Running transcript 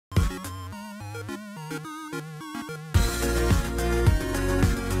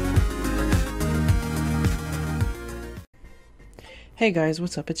Hey guys,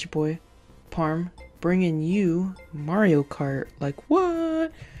 what's up? It's your boy, Parm, bringing you Mario Kart. Like,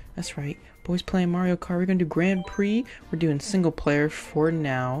 what? That's right, boys playing Mario Kart. We're gonna do Grand Prix. We're doing single player for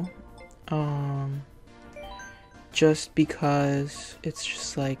now. Just because it's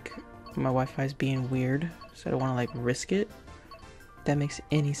just like, my Wi-Fi is being weird, so I don't want to like risk it. If that makes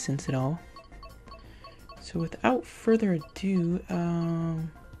any sense at all. So without further ado,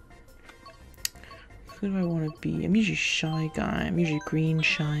 who do I want to be? I'm usually shy guy. I'm usually green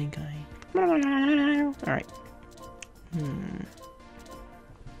shy guy. Alright. Who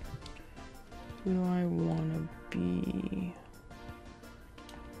do I want to be?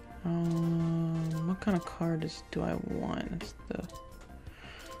 What kind of car do I want?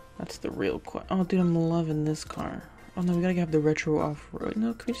 That's the real question. Oh, dude, I'm loving this car. Oh no, we gotta have the retro off-road.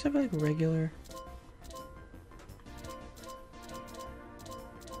 No, can we just have like regular?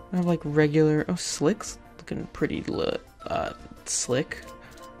 I have like regular. Oh, slick's looking pretty slick.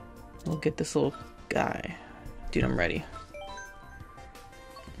 We'll get this little guy. Dude, I'm ready.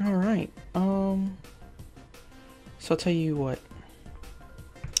 All right. So I'll tell you what.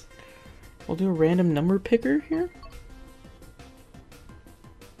 We'll do a random number picker here.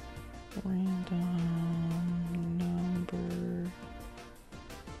 Random number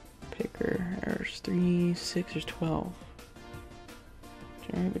picker. There's 3, 6, there's 12.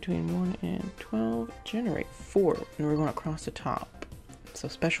 Generate between 1 and 12. Generate 4. And we're going across the top. So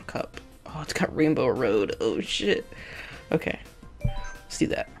special cup. Oh, it's got Rainbow Road. Oh shit. Okay. Let's do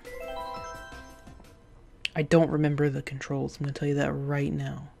that. I don't remember the controls. I'm going to tell you that right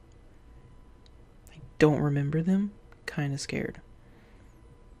now. I don't remember them. Kind of scared.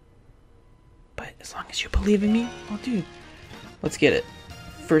 But as long as you believe in me, oh dude. Let's get it.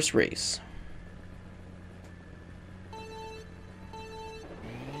 First race.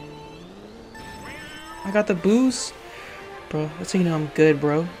 I got the boost. Bro, that's how you know I'm good,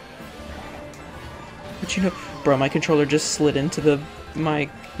 bro. But you know, bro, my controller just slid into I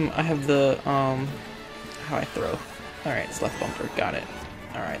have the, how I throw. Alright, it's left bumper. Got it.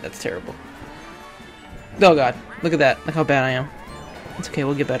 Alright, that's terrible. Oh god, look at that. Look how bad I am. It's okay,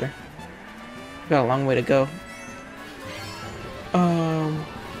 we'll get better. We got a long way to go. I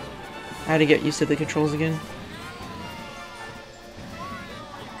had to get used to the controls again.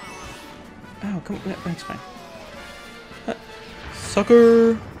 Oh, come on, that's fine.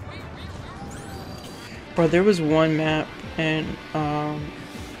 Sucker! Bro, there was one map, and,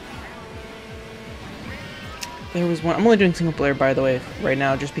 there was one. I'm only doing single player, by the way, right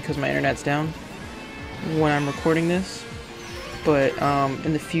now, just because my internet's down when I'm recording this. But,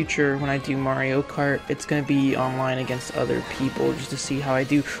 in the future, when I do Mario Kart, it's gonna be online against other people, just to see how I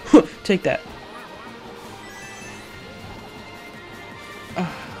do. Take that!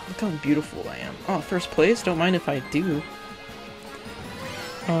 Look how beautiful I am. Oh, first place? Don't mind if I do.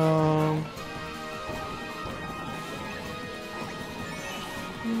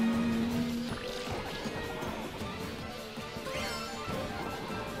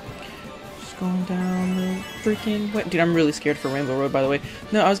 Just going down the freaking... What? Dude, I'm really scared for Rainbow Road, by the way.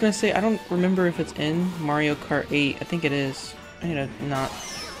 No, I was gonna say, I don't remember if it's in Mario Kart 8. I think it is. I need to not...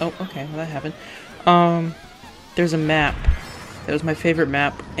 Oh, okay, well that happened. There's a map. That was my favorite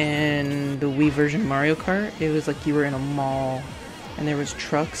map in the Wii version of Mario Kart. It was like you were in a mall and there was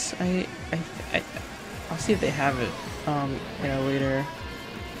trucks. I'll see if they have it in a later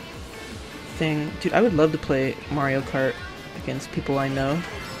thing. Dude, I would love to play Mario Kart against people I know,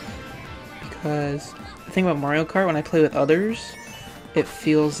 because the thing about Mario Kart, when I play with others, it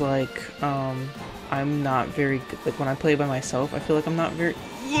feels like I'm not very good. Like when I play by myself, I feel like I'm not very...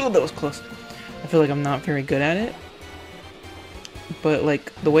 Oh, that was close. I feel like I'm not very good at it. But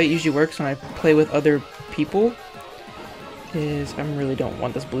like the way it usually works when I play with other people is, I really don't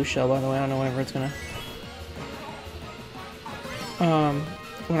want this blue shell, by the way. I don't know whenever it's gonna.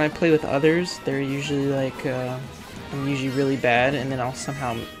 When I play with others, they're usually like, I'm usually really bad, and then I'll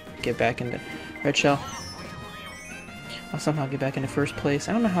somehow get back into red shell. I'll somehow get back into first place.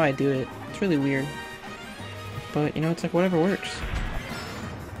 I don't know how I do it. It's really weird. But you know, it's like whatever works.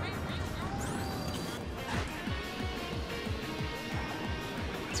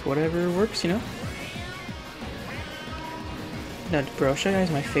 Whatever works, you know? No, bro, Shy Guy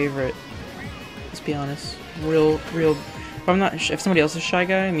is my favorite. Let's be honest. Real... If somebody else is Shy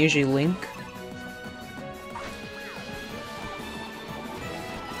Guy, I'm usually Link.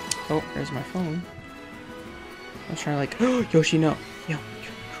 Oh, there's my phone. I was trying to like... Oh, Yoshi, no! Yo.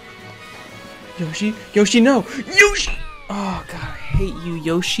 Yoshi, no! Yoshi! Oh, God, I hate you,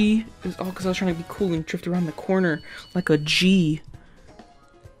 Yoshi. It was all because I was trying to be cool and drift around the corner like a G.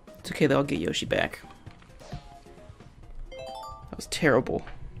 It's okay though, I'll get Yoshi back. That was terrible.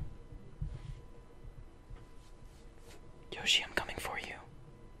 Yoshi, I'm coming for you.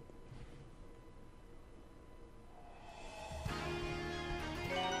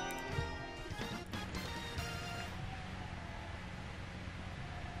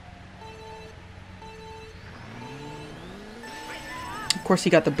 Of course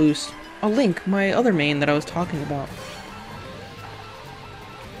he got the boost. Oh, Link, my other main that I was talking about.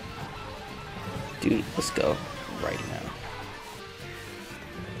 Dude, let's go right now.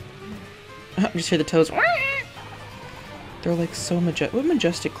 Just hear the toads. They're like so majestic. What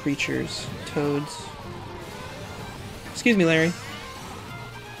majestic creatures? Toads. Excuse me, Larry.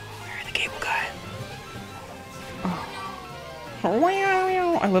 Larry the cable guy. Oh.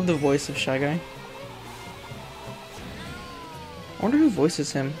 I love the voice of Shy Guy. I wonder who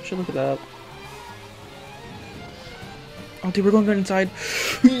voices him. I should look it up. Oh, dude, we're going to go inside.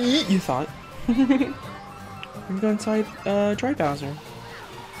 You thought. We're going to go inside Dry Bowser.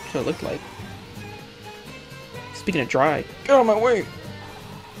 That's what it looked like. Speaking of dry, get out of my way!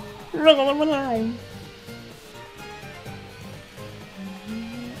 I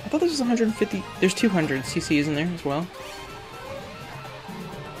thought this was 150. There's 200 CCs in there as well.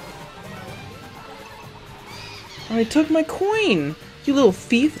 Oh, I took my coin! You little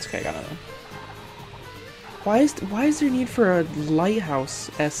thief! It's okay, I got another. Why is there need for a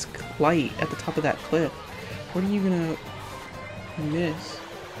lighthouse-esque light at the top of that cliff? What are you gonna miss?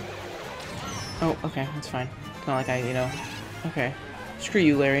 Oh, okay, that's fine. It's not like I, you know... Okay. Screw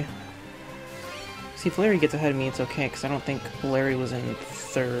you, Larry. See, if Larry gets ahead of me, it's okay, because I don't think Larry was in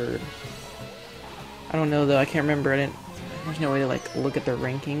third. I don't know, though. I can't remember. There's no way to, like, look at the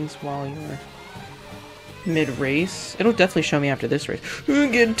rankings while you're mid-race. It'll definitely show me after this race.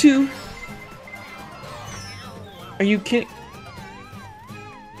 Get 2! Are you kidding?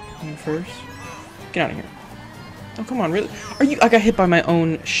 I'm first? Get out of here. Oh, come on, really? Are you- I got hit by my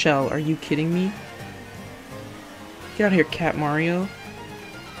own shell. Are you kidding me? Get out of here, Cat Mario.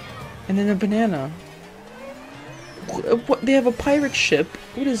 And then a banana. What? They have a pirate ship.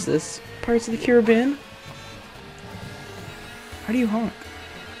 What is this? Pirates of the Caribbean? How do you honk?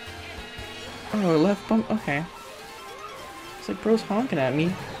 Oh, left bump? Okay. It's like bro's honking at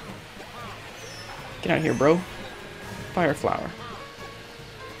me. Get out of here, bro. Fire flower.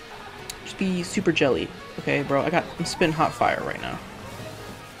 Just be super jelly. Okay, bro. I'm spitting hot fire right now.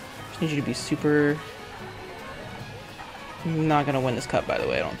 Just need you to be super... I'm not gonna win this cup, by the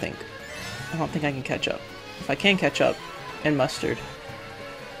way, I don't think. I don't think I can catch up. If I can catch up, and mustard.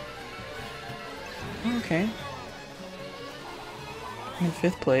 Okay. I'm in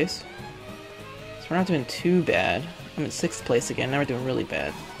 5th place. So we're not doing too bad. I'm in 6th place again, now we're doing really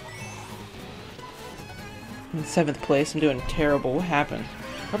bad. I'm in 7th place, I'm doing terrible. What happened?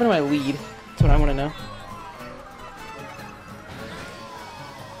 What happened to my lead? That's what I want to know.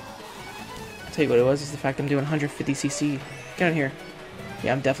 I'll tell you what it was, is the fact I'm doing 150cc. Get out of here.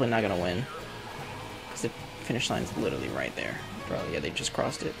 Yeah, I'm definitely not gonna win. Because the finish line's literally right there. Bro, yeah, they just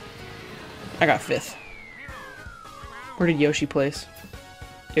crossed it. I got 5th. Where did Yoshi place?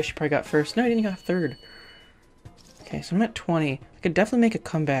 Yoshi probably got 1st. No, he didn't, he got 3rd. Okay, so I'm at 20. I could definitely make a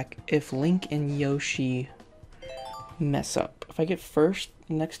comeback if Link and Yoshi mess up. If I get 1st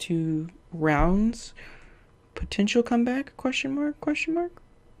the next 2 rounds, potential comeback? Question mark? Question mark?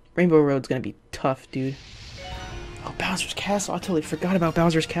 Rainbow Road's gonna be tough, dude. Oh, Bowser's Castle. I totally forgot about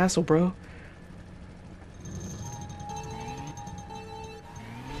Bowser's Castle, bro.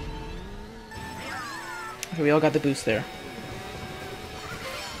 Okay, we all got the boost there.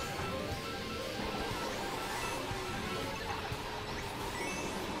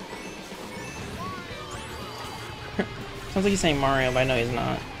 Sounds like he's saying Mario, but I know he's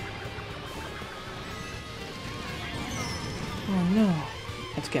not. Oh no.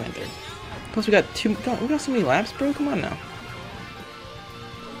 Let's get in 3rd. Plus we got we got so many laps, bro. Come on now.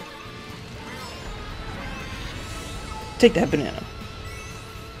 Take that banana.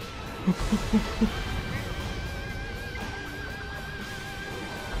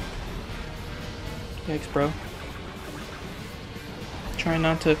 Yikes, bro. Trying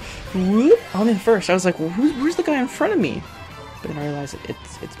not to. Whoop. I'm in 1st. I was like, well, who's the guy in front of me? But then I realized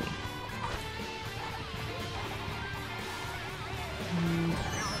it's me.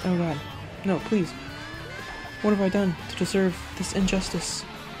 Oh god. No, please. What have I done to deserve this injustice?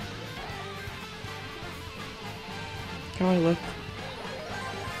 How do I look?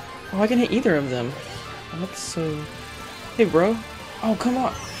 Oh, I can hit either of them. Oh, that's so... Hey, bro. Oh, come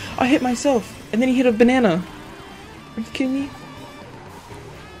on. I hit myself. And then he hit a banana. Are you kidding me?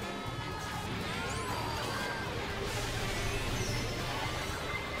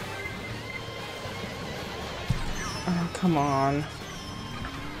 Oh, come on.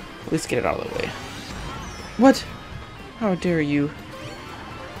 At least get it out of the way. What? How dare you?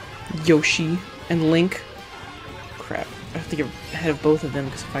 Yoshi and Link. Crap. I have to get ahead of both of them,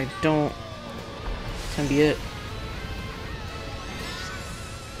 because if I don't, it's gonna be it.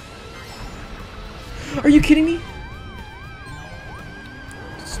 Are you kidding me?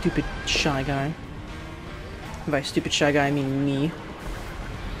 Stupid shy guy. And by stupid shy guy, I mean me.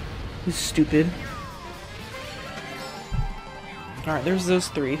 Who's stupid. Alright, there's those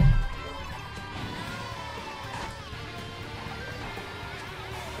three. God,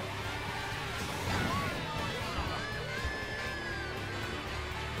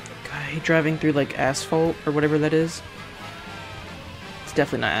 I hate driving through, like, asphalt, or whatever that is. It's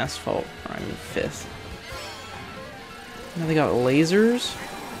definitely not asphalt. I'm in 5th. Now they got lasers?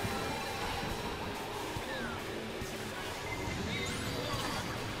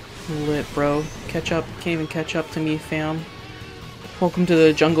 Lit, bro. Catch up. Can't even catch up to me, fam. Welcome to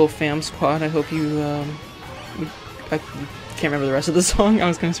the Jungle Fam Squad. I hope you, I can't remember the rest of the song. I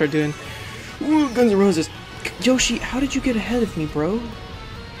was gonna start doing Guns N' Roses. Yoshi, how did you get ahead of me, bro?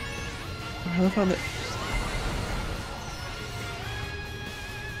 I love how that...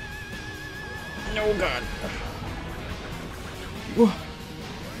 Oh, God. Whoa.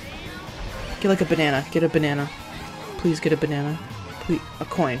 Get like a banana. Get a banana. Please get a banana. Please. A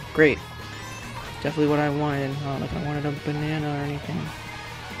coin. Great. Definitely what I wanted. Oh, like I wanted a banana or anything.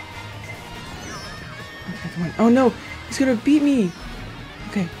 Okay, come on. Oh no! He's gonna beat me!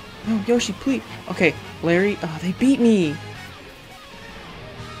 Okay. No, Yoshi, please. Okay, Larry. Oh, they beat me!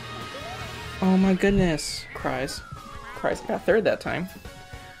 Oh my goodness. Cries. Cries. I got 3rd that time.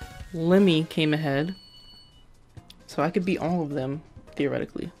 Lemmy came ahead. So I could beat all of them,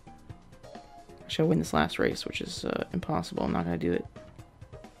 theoretically. I should win this last race, which is impossible. I'm not gonna do it.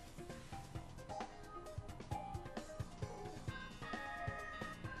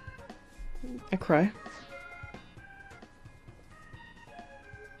 I cry.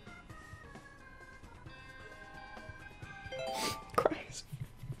 Cries.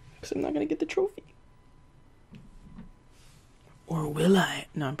 Because I'm not gonna get the trophy. Or will I?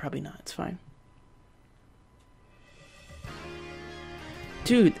 No, I'm probably not. It's fine.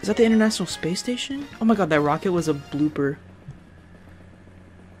 Dude, is that the International Space Station? Oh my god, that rocket was a blooper.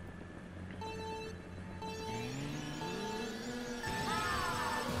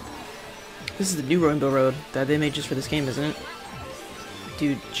 This is the new Rainbow Road that they made just for this game, isn't it?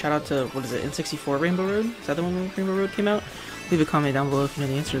 Dude, shout out to, what is it, N64 Rainbow Road? Is that the one when Rainbow Road came out? Leave a comment down below if you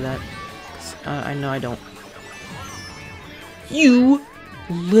know the answer to that. I know I don't. You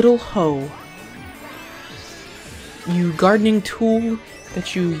little hoe. You gardening tool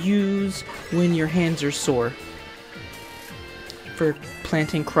that you use when your hands are sore. For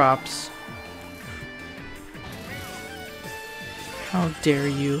planting crops. How dare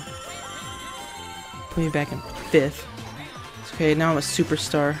you. Put me back in 5th. It's okay, now I'm a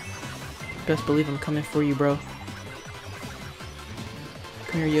superstar. Best believe I'm coming for you, bro.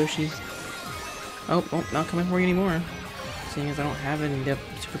 Come here, Yoshi. Oh, not coming for you anymore. Seeing as I don't have any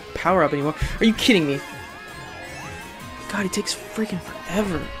super power up anymore. Are you kidding me? God, it takes freaking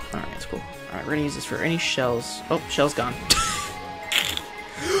forever. Alright, that's cool. Alright, we're gonna use this for any shells. Oh, shell's gone.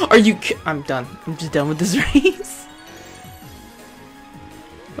 Are you I'm done. I'm just done with this race.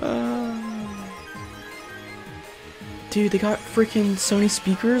 Dude, they got freaking Sony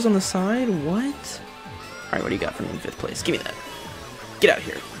speakers on the side? What? Alright, what do you got for me in 5th place? Give me that. Get out of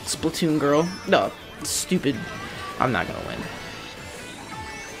here. Splatoon girl. No, stupid. I'm not gonna win.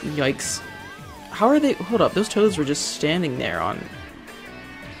 Yikes. How are they? Hold up, those toads were just standing there on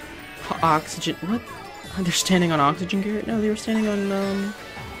oxygen. What? They're standing on oxygen, Garrett? No, they were standing on,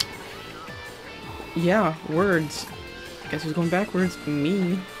 yeah, words. Guess who's going backwards?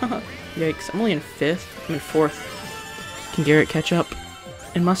 Me. Yikes. I'm only in 5th. I'm in 4th. Can Garrett catch up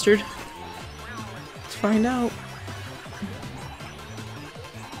in mustard? Let's find out.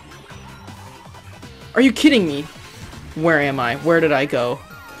 Are you kidding me? Where am I? Where did I go?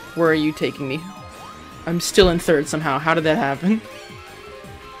 Where are you taking me? I'm still in 3rd somehow. How did that happen?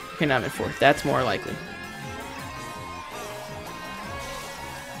 Okay, now I'm in 4th. That's more likely.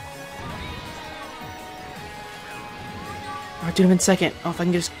 Oh, dude, I'm in 2nd. Oh, if I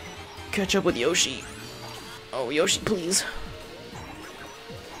can just catch up with Yoshi. Oh, Yoshi, please.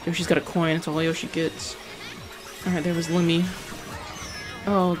 Yoshi's got a coin. That's all Yoshi gets. Alright, there was Lemmy.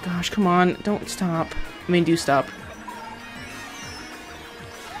 Oh, gosh, come on. Don't stop. I mean, do stop.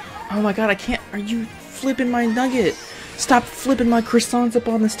 Oh my god, I can't. Are you flipping my nugget? Stop flipping my croissants up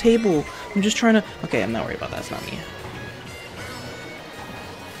on this table. I'm just trying to. Okay, I'm not worried about that. It's not me.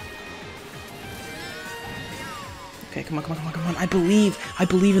 Okay, come on, come on, come on, come on. I believe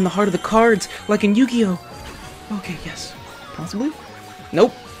in the heart of the cards, like in Yu-Gi-Oh! Okay, yes. Possibly?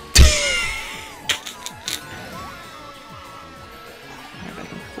 Nope. Alright,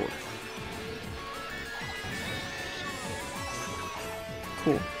 back in fourth.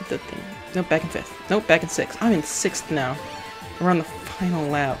 Cool, hit that thing. Nope, back in fifth. Nope, back in sixth. I'm in sixth now. We're on the final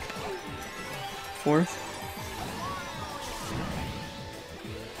lap. Fourth.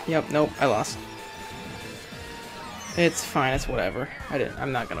 Yep, nope, I lost. It's fine, it's whatever.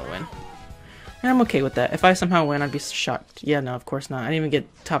 I'm not gonna win. And I'm okay with that. If I somehow win, I'd be shocked. Yeah, no, of course not. I didn't even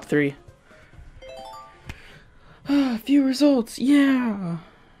get top 3. Few results, yeah!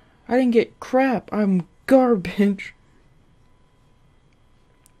 I didn't get crap, I'm garbage.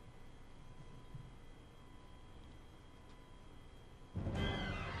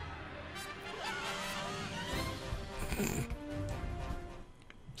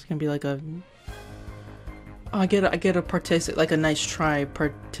 It's gonna be like a... Oh, I get a like a nice try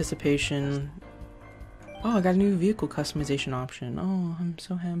participation. Oh, I got a new vehicle customization option. Oh, I'm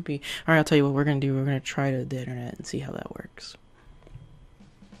so happy. Alright, I'll tell you what we're gonna do. We're gonna try the internet and see how that works.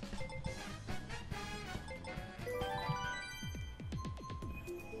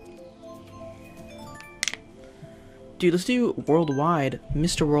 Dude, let's do worldwide.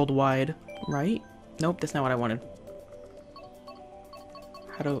 Mr. Worldwide, right? Nope, that's not what I wanted.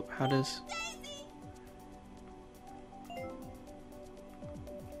 How does...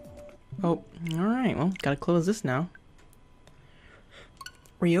 Oh, alright, well, gotta close this now.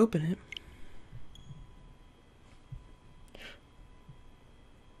 Reopen it.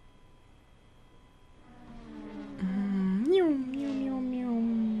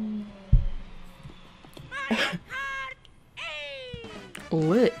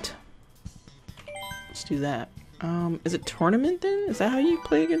 Lit. Let's do that. Is it tournament then? Is that how you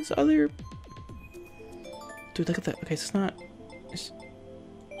play against other... Dude, look at that. Okay, so it's not... Is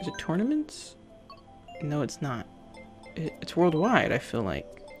it tournaments? No, it's not. It's worldwide, I feel like.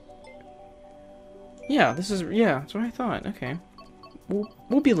 Yeah, this is... Yeah, that's what I thought. Okay.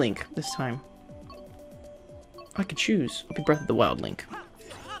 We'll be Link this time. I could choose. I'll be Breath of the Wild Link.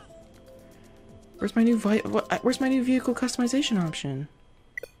 Where's my new vehicle customization option?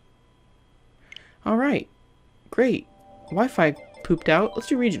 Alright. Great. Wi-Fi pooped out. Let's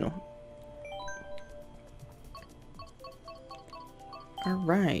do regional.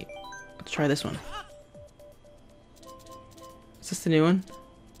 Alright. Let's try this one. Is this the new one?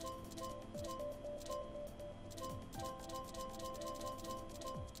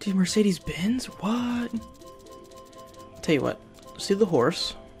 Dude, Mercedes-Benz? What? I'll tell you what. Let's do the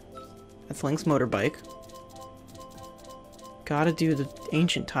horse. That's Link's motorbike. Gotta do the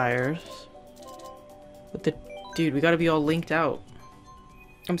ancient tires. But the... Dude, we gotta be all linked out.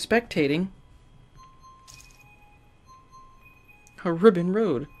 I'm spectating. A ribbon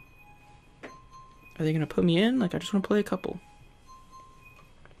road. Are they gonna put me in? Like, I just wanna play a couple.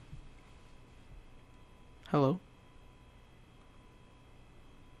 Hello?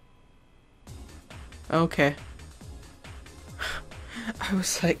 Okay. I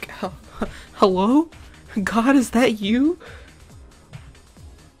was like, hello? God, is that you?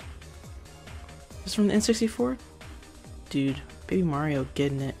 This from the N64? Dude, Baby Mario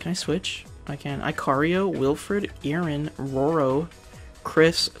getting it. Can I switch? I can. Icario, Wilfred, Aaron, Roro,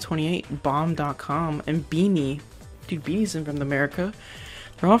 Chris28, Bomb.com, and Beanie. Dude, Beanie's in from America.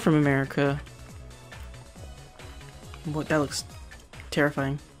 They're all from America. What? That looks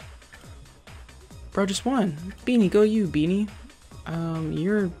terrifying. Bro, just won. Beanie, go you, Beanie.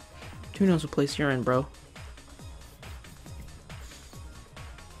 You're... Who knows what place you're in, bro.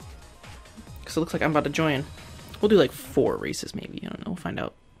 Because it looks like I'm about to join. We'll do like 4 races, maybe. I don't know. We'll find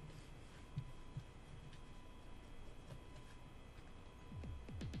out.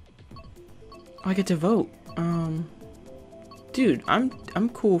 Oh, I get to vote. Dude, I'm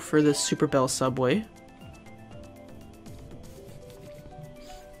cool for the Super Bell Subway.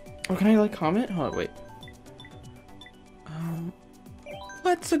 Oh, can I like comment? Hold on, wait.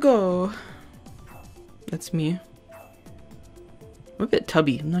 Let's go. That's me. I'm a bit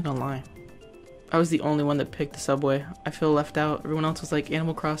tubby, I'm not gonna lie. I was the only one that picked the Subway. I feel left out. Everyone else was like,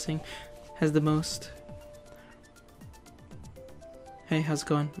 Animal Crossing has the most. Hey, how's it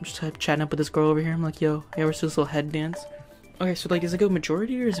going? I'm just chatting up with this girl over here. I'm like, yo, hey, we're still this little head dance. Okay, so like, does it go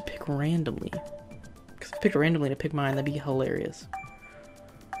majority or does it pick randomly? Because if I picked randomly to pick mine, that'd be hilarious.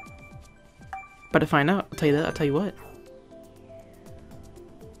 But to find out, I'll tell you that, I'll tell you what.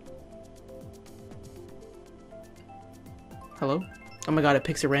 Hello? Oh my god, it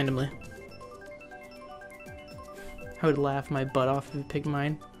picks it randomly. I would laugh my butt off if it picked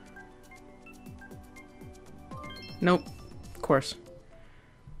mine. Nope. Of course.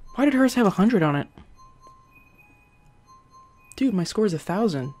 Why did hers have 100 on it? Dude, my score is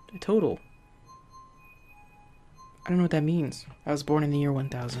 1,000 total. I don't know what that means. I was born in the year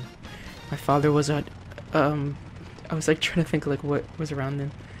 1000. My father was at, I was like trying to think like what was around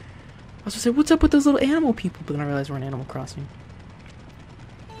then. I was gonna say, what's up with those little animal people? But then I realized we're in Animal Crossing.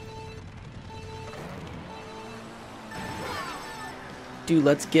 Dude,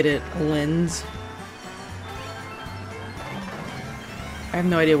 let's get it. Lens. I have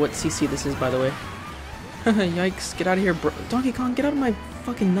no idea what CC this is, by the way. Yikes, get out of here, bro. Donkey Kong, get out of my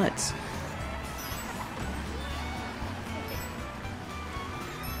fucking nuts.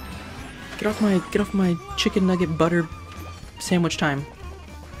 Get off my chicken nugget butter sandwich time.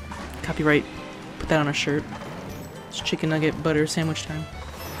 Copyright. Put that on a shirt. It's chicken nugget butter sandwich time.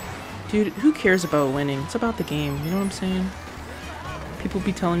 Dude, who cares about winning? It's about the game, you know what I'm saying? People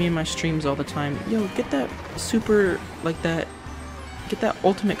be telling me in my streams all the time, yo, get that super, like that, get that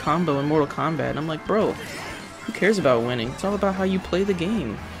ultimate combo in Mortal Kombat. And I'm like, bro, who cares about winning? It's all about how you play the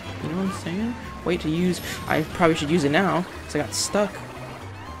game. You know what I'm saying? Wait to use, I probably should use it now, because I got stuck.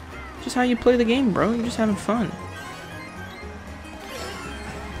 Just how you play the game, bro. You're just having fun.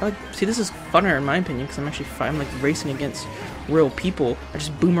 See, this is funner in my opinion, because I'm like racing against real people. I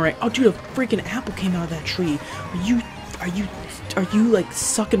just boomerang. Oh, dude, a freaking apple came out of that tree. Are you like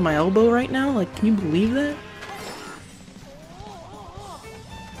sucking my elbow right now? Like, can you believe that?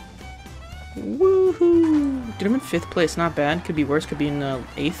 Woohoo! Dude, I'm in 5th place. Not bad. Could be worse. Could be in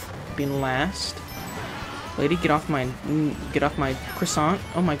 8th. Could be in last. Lady, get off my croissant.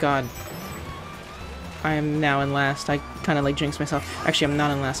 Oh my god. I am now in last. I kind of like jinxed myself. Actually, I'm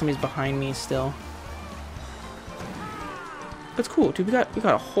not in last. Somebody's behind me still. That's cool, dude. We got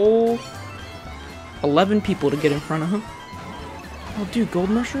a whole 11 people to get in front of him. Oh, dude, gold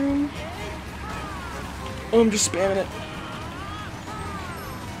mushroom. Oh, I'm just spamming it.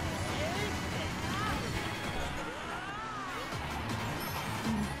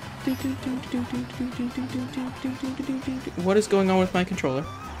 What is going on with my controller?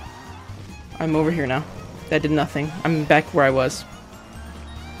 I'm over here now. That did nothing. I'm back where I was.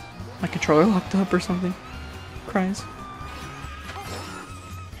 My controller locked up or something. Cries.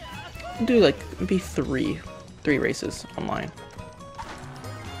 I'll do like maybe three races online.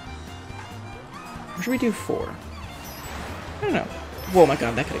 Or should we do 4? I don't know. Whoa, my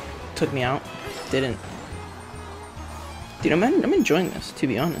god, that could have took me out. Didn't. Dude, I'm enjoying this, to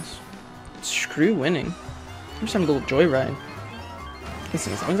be honest. Screw winning. I'm just having a little joyride.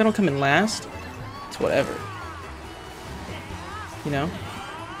 Listen, as long as I don't come in last, it's whatever. You know?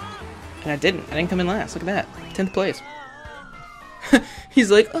 And I didn't come in last. Look at that. 10th place.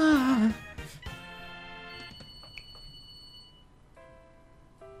 He's like, ah.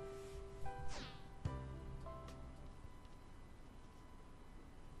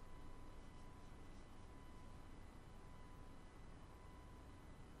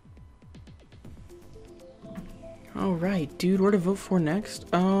 Alright, dude, where to vote for next?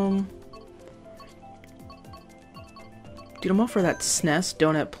 Dude, I'm all for that SNES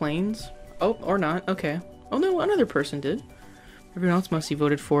Donut Plains. Oh, or not, okay. Oh no, another person did. Everyone else must have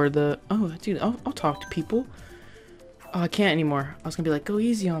voted for the... Oh, dude, I'll talk to people. Oh, I can't anymore. I was gonna be like, go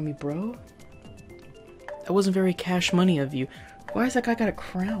easy on me, bro. That wasn't very cash money of you. Why has that guy got a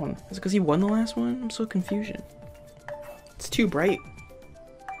crown? Is it because he won the last one? I'm so confused. It's too bright.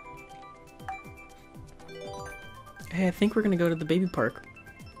 Hey, I think we're gonna go to the baby park.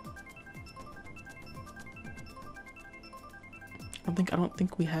 I don't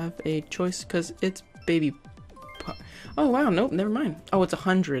think we have a choice because it's baby park. Oh wow, nope, never mind. Oh, it's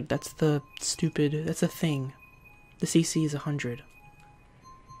 100. That's the stupid. That's a thing. The CC is 100.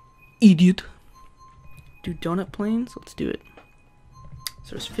 Idiot. Do donut planes? Let's do it.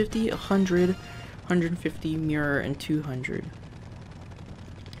 So there's 50, 100, 150, mirror, and 200.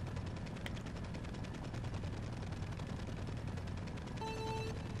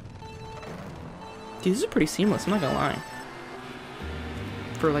 Dude, this is pretty seamless, I'm not gonna lie.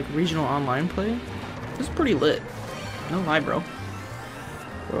 For like regional online play, this is pretty lit. No lie, bro.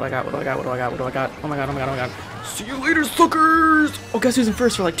 What do I got? What do I got? What do I got? What do I got? Oh my god, oh my god, oh my god. See you later, suckers! Oh, guess who's in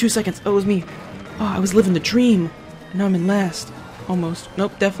first for like 2 seconds? Oh, it was me. Oh, I was living the dream. And now I'm in last. Almost.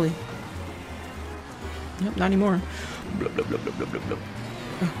 Nope, definitely. Nope, not anymore. Blah, blah, blah, blah, blah, blah,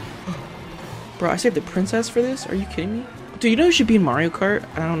 blah. Bro, I saved the princess for this? Are you kidding me? Dude, you know who should be in Mario Kart?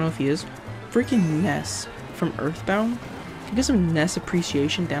 I don't know if he is. Freaking Ness from Earthbound. Can you get some Ness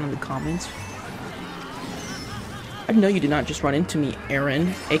appreciation down in the comments? I know you did not just run into me,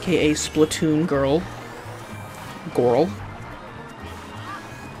 Aaron, aka Splatoon Girl.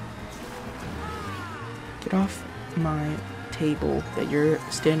 Get off my table that you're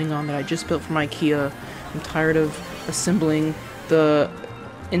standing on that I just built from IKEA. I'm tired of assembling the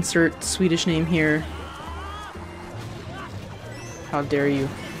insert Swedish name here. How dare you.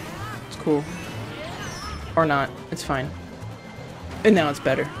 It's cool. Or not. It's fine. And now it's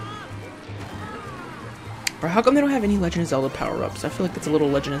better. Or how come they don't have any Legend of Zelda power-ups? I feel like that's a little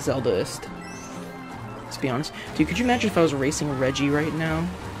Legend of Zelda-ist. Let's be honest. Dude, could you imagine if I was racing Reggie right now?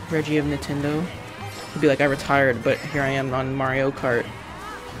 Reggie of Nintendo? He'd be like, I retired, but here I am on Mario Kart.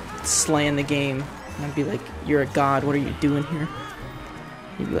 Slaying the game. And I'd be like, you're a god, what are you doing here?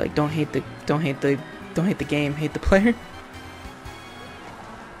 He'd be like, don't hate the game, hate the player.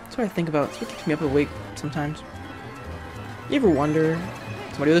 That's what I think about. That's what keeps me up awake sometimes. You ever wonder,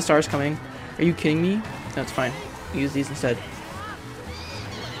 somebody with a star's coming. Are you kidding me? No, it's fine. Use these instead.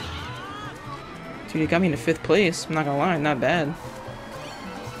 Dude, you got me into 5th place. I'm not gonna lie, not bad.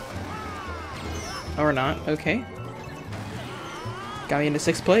 Or not, okay. Got me into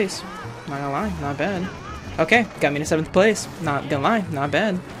 6th place. Not gonna lie, not bad. Okay, got me into 7th place. Not gonna lie, not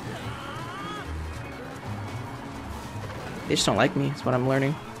bad. They just don't like me, is what I'm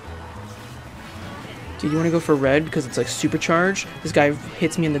learning. Dude, you want to go for red because it's like supercharged? This guy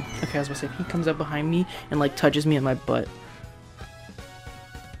hits me in the... Okay, I was about to say, he comes up behind me and like touches me in my butt.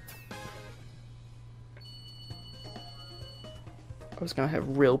 I was gonna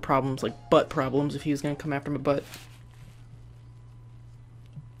have real problems, like butt problems, if he was gonna come after my butt.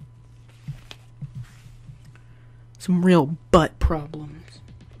 Some real butt problems.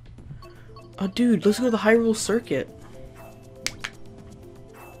 Oh, dude, let's go to the Hyrule Circuit.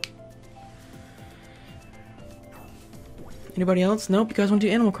 Anybody else? Nope, you guys want to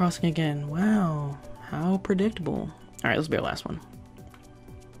do Animal Crossing again. Wow, how predictable. Alright, this will be our last one.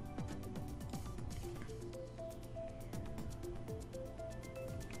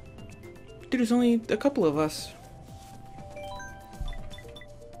 Dude, there's only a couple of us.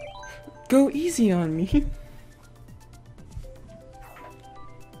 Go easy on me.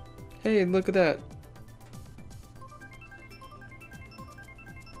 Hey, look at that.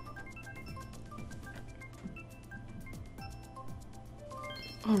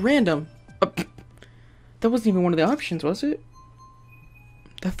 Oh, random. That wasn't even one of the options, was it?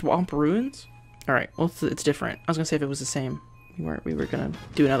 The Thwomp Ruins? Alright, well, it's different. I was gonna say if it was the same. We were gonna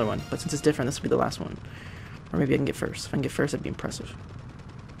do another one, but since it's different, this will be the last one. Or maybe I can get first. If I can get first, that'd be impressive.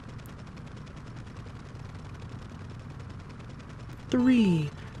 3.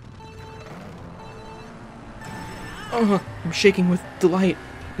 Oh, I'm shaking with delight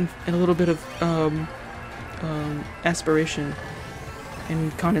and a little bit of aspiration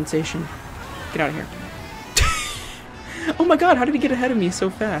and condensation. Get out of here. Oh my god, how did he get ahead of me so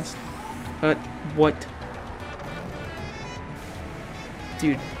fast? What?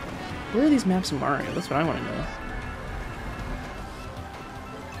 Dude, where are these maps in Mario? That's what I want to know.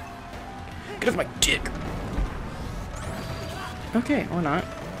 Get off my dick! Okay, or not.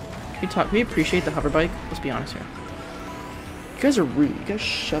 Can we appreciate the hover bike? Let's be honest here. You guys are rude. You guys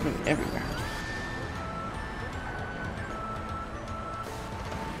shove him everywhere.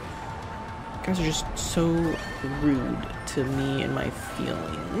 You guys are just so rude to me and my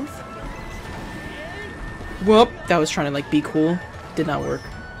feelings. Whoop! That was trying to like be cool. Did not work.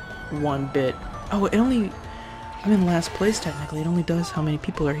 One bit. Oh, it only... I'm in last place technically. It only does how many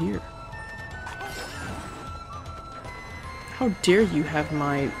people are here. How dare you have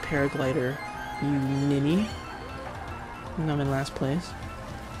my paraglider, you ninny. And I'm in last place.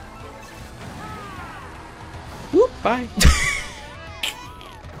 Whoop! Bye!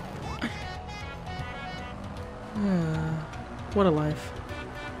 What a life.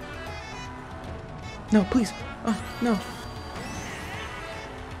 No, please! Oh, no!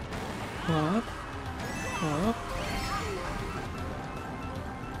 Up. Up.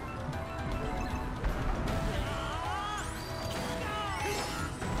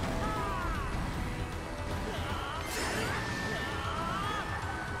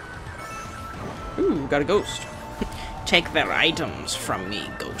 Ooh, got a ghost. Take their items from me,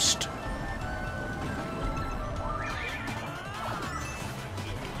 ghost.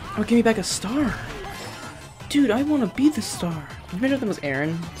 Oh, give me back a star. Dude, I want to be the star. Did you imagine if that was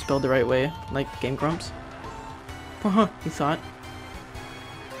Aaron, spelled the right way, like Game Grumps? Uh-huh, you thought.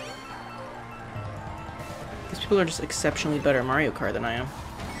 These people are just exceptionally better at Mario Kart than I am.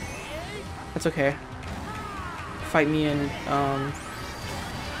 That's okay. Fight me in, I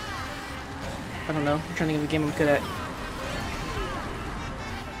don't know. I'm trying to think of a game I'm good at.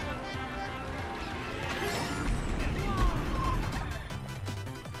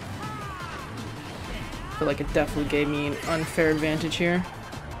 I feel like it definitely gave me an unfair advantage here.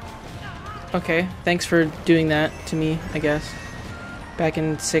 Okay, thanks for doing that to me, I guess. Back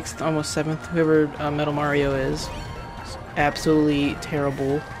in 6th, almost 7th, whoever Metal Mario is. It's absolutely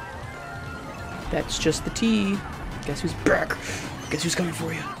terrible. That's just the tea. Guess who's back? Guess who's coming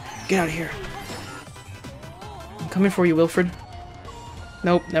for you? Get out of here. I'm coming for you, Wilfred.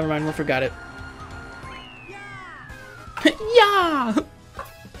 Nope, never mind, Wilfred got it. Yeah!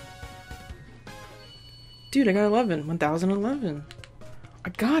 Dude, I got 11. 1011. I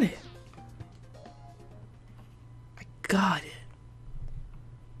got it. I got it.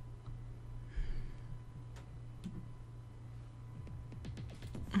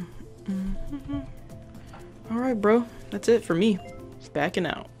 Alright, bro. That's it for me. Backing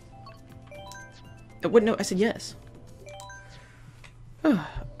out. What? No, I said yes.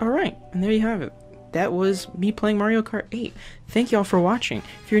 Alright, and there you have it. That was me playing Mario Kart 8. Thank y'all for watching.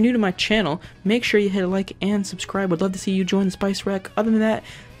 If you're new to my channel, make sure you hit a like and subscribe. Would love to see you join the Spice Rack. Other than that,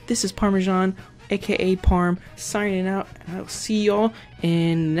 this is Parmesan, aka Parm, signing out. And I'll see y'all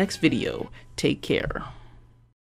in the next video. Take care.